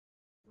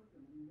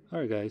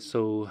Alright guys,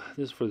 so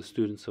this is for the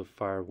students of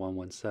Fire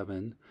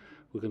 117.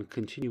 We're going to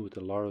continue with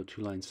the LARRO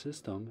two-line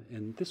system,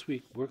 and this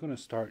week we're going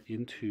to start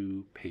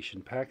into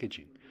patient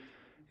packaging.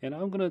 And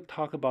I'm going to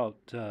talk about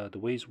the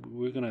ways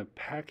we're going to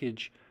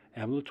package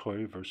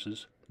ambulatory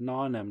versus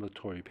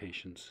non-ambulatory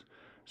patients.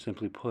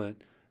 Simply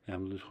put,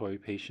 ambulatory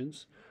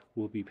patients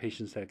will be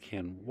patients that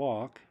can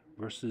walk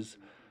versus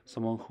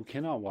someone who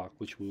cannot walk,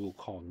 which we will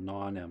call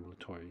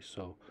non-ambulatory.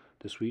 So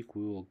this week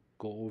we will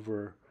go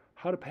over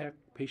how to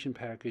patient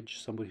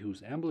package somebody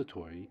who's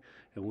ambulatory,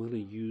 and we're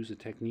going to use a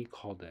technique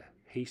called the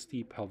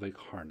Hasty Pelvic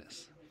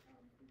harness.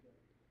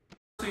 The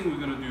first thing we're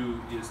going to do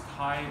is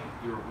tie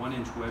your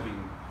 1-inch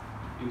webbing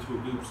into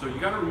a loop. So you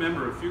got to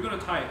remember, if you're going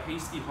to tie a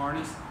hasty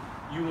harness,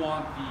 you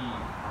want to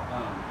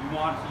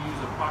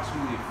use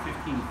approximately a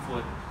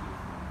 15-foot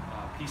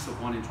piece of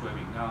 1-inch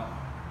webbing. Now,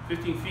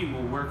 15 feet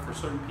will work for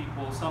certain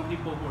people. Some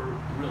people who are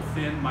real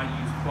thin might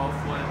use 12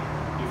 foot.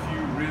 If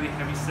you're really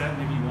heavy set,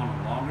 maybe you want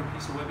a longer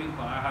piece of webbing,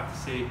 but I have to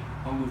say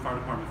Honolulu Fire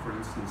Department, for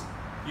instance,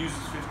 uses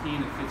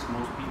 15. It fits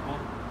most people.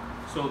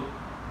 So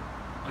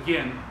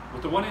again,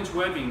 with the 1-inch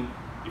webbing,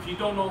 if you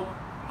don't know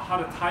how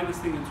to tie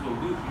this thing into a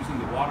loop using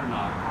the water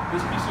knot,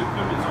 this piece of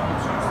equipment is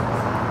almost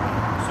useless.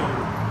 So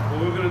what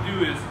we're going to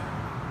do is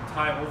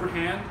tie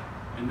overhand,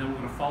 and then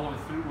we're going to follow it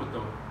through with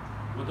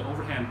the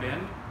overhand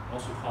bend,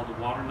 also called the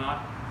water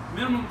knot.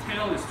 Minimum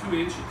tail is 2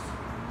 inches.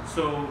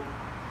 So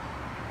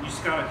you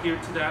just got to adhere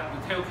to that.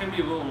 The tail can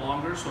be a little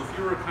longer, so if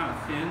you're kind of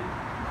thin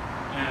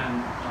and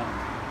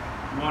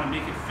you want to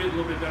make it fit a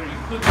little bit better, you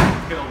could make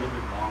the tail a little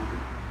bit longer.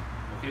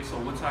 Okay, so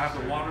once I have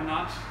the water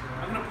knot,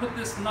 I'm going to put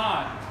this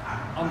knot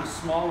on the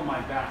small of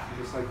my back,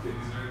 just like this.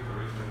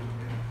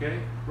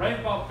 Okay, right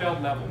about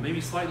belt level,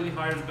 maybe slightly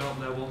higher than belt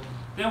level.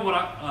 Then what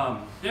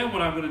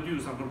I'm going to do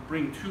is I'm going to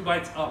bring 2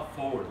 bites up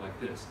forward like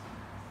this,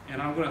 and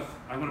I'm going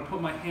to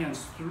put my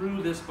hands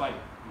through this bite.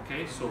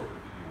 Okay, so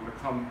I'm going to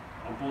come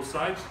on both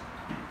sides,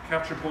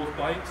 capture both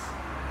bites.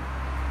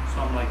 So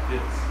I'm like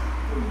this.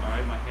 All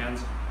right, my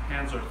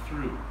hands are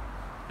through.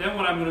 Then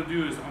what I'm going to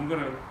do is I'm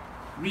going to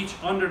reach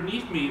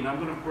underneath me, and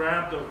I'm going to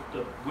grab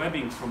the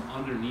webbing from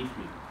underneath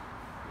me.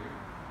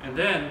 And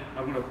then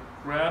I'm going to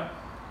grab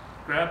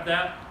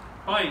that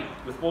bite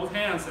with both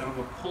hands, and I'm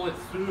going to pull it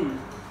through,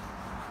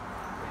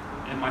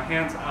 and my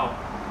hands out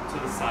to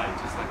the side,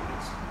 just like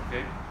this.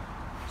 Okay?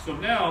 So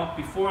now,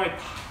 before I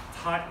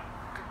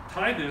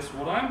tie this,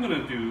 what I'm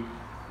going to do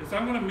is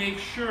I'm going to make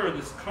sure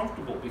this is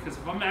comfortable, because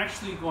if I'm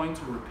actually going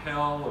to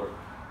rappel or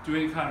do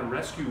any kind of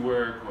rescue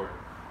work or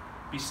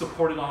be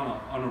supported on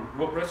a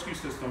rope rescue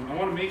system, I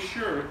want to make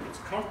sure it's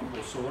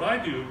comfortable. So what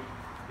I do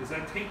is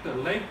I take the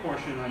leg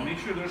portion and I make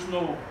sure there's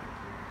no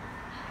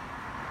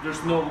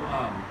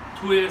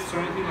twists or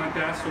anything like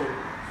that. So,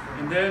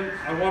 and then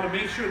I want to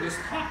make sure this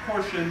top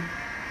portion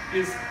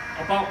is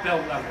about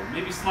belt level,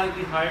 maybe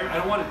slightly higher. I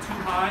don't want it too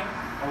high.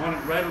 I want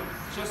it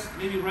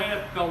maybe right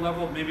at belt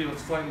level, maybe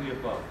slightly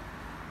above.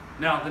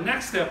 Now the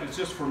next step is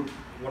just for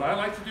what I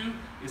like to do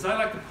is I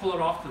like to pull it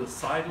off to the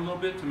side a little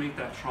bit to make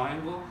that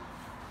triangle.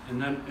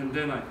 And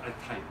then I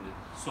tighten it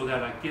so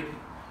that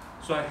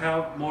I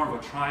have more of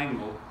a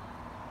triangle.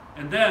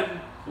 And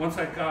then once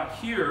I got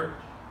here,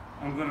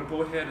 I'm going to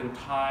go ahead and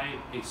tie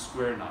a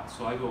square knot.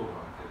 So I go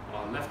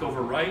left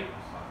over right,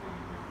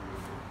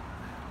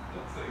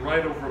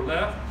 right over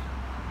left.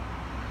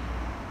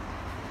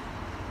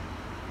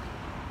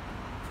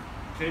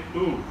 Okay,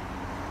 boom.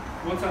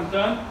 Once I'm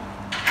done,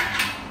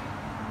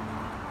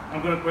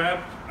 I'm going to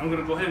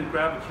go ahead and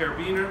grab a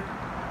carabiner,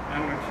 and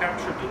I'm going to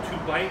capture the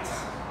 2 bites.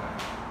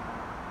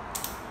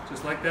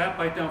 Just like that,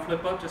 bite down,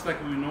 flip up, just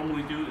like we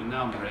normally do, and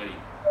now I'm ready.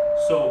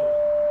 So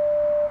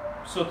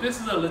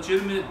this is a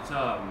legitimate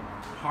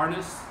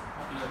harness,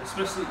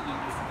 especially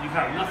if you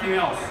have nothing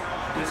else,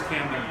 this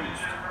can be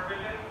used.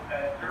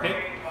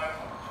 Okay?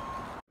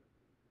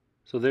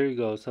 So there you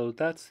go. So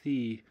that's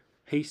the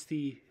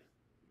Hasty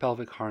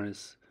Pelvic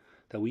harness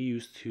that we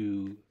use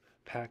to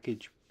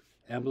package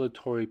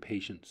ambulatory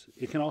patients.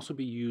 It can also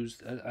be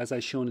used, as I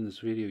shown in this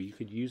video, you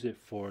could use it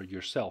for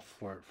yourself.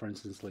 For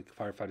instance, like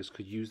firefighters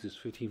could use this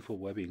 15-foot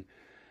webbing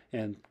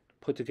and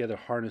put together a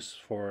harness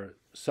for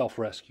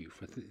self-rescue,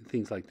 for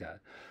things like that.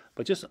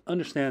 But just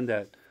understand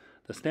that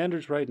the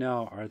standards right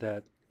now are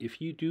that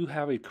if you do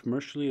have a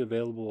commercially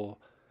available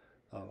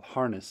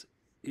harness,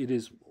 it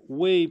is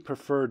way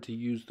preferred to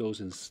use those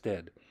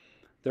instead.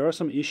 There are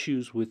some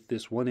issues with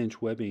this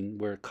 1-inch webbing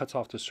where it cuts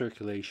off the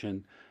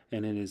circulation,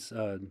 and it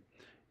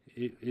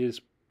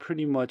is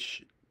pretty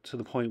much to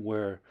the point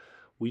where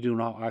we do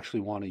not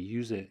actually want to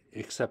use it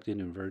except in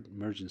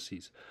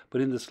emergencies.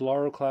 But in this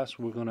LARRO class,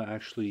 we're going to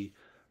actually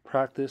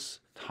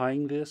practice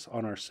tying this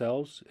on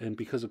ourselves. And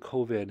because of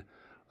COVID,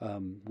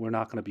 we're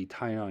not going to be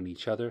tying on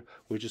each other.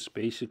 We're just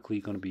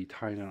basically going to be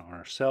tying it on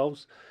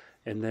ourselves.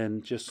 And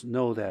then just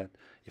know that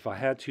if I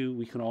had to,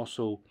 we can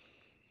also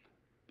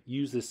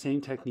use the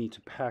same technique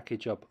to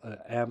package up an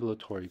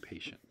ambulatory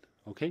patient.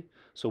 Okay,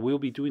 so we'll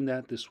be doing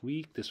that this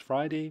week, this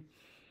Friday.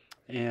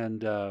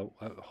 And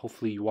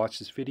hopefully you watch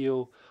this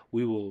video.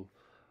 We will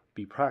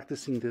be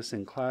practicing this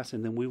in class,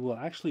 and then we will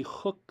actually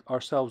hook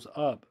ourselves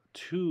up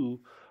to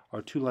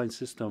our two-line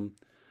system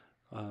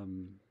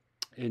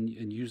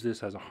and use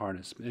this as a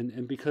harness.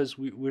 And because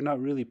we're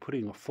not really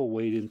putting a full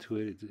weight into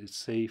it, it's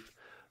safe.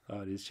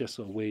 It's just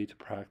a way to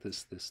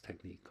practice this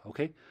technique.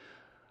 Okay.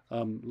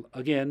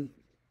 Again,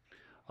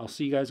 I'll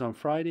see you guys on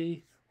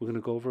Friday. We're going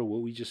to go over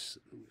what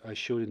I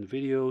showed in the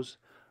videos.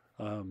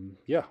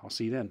 Yeah, I'll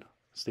see you then.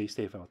 Stay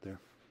safe out there.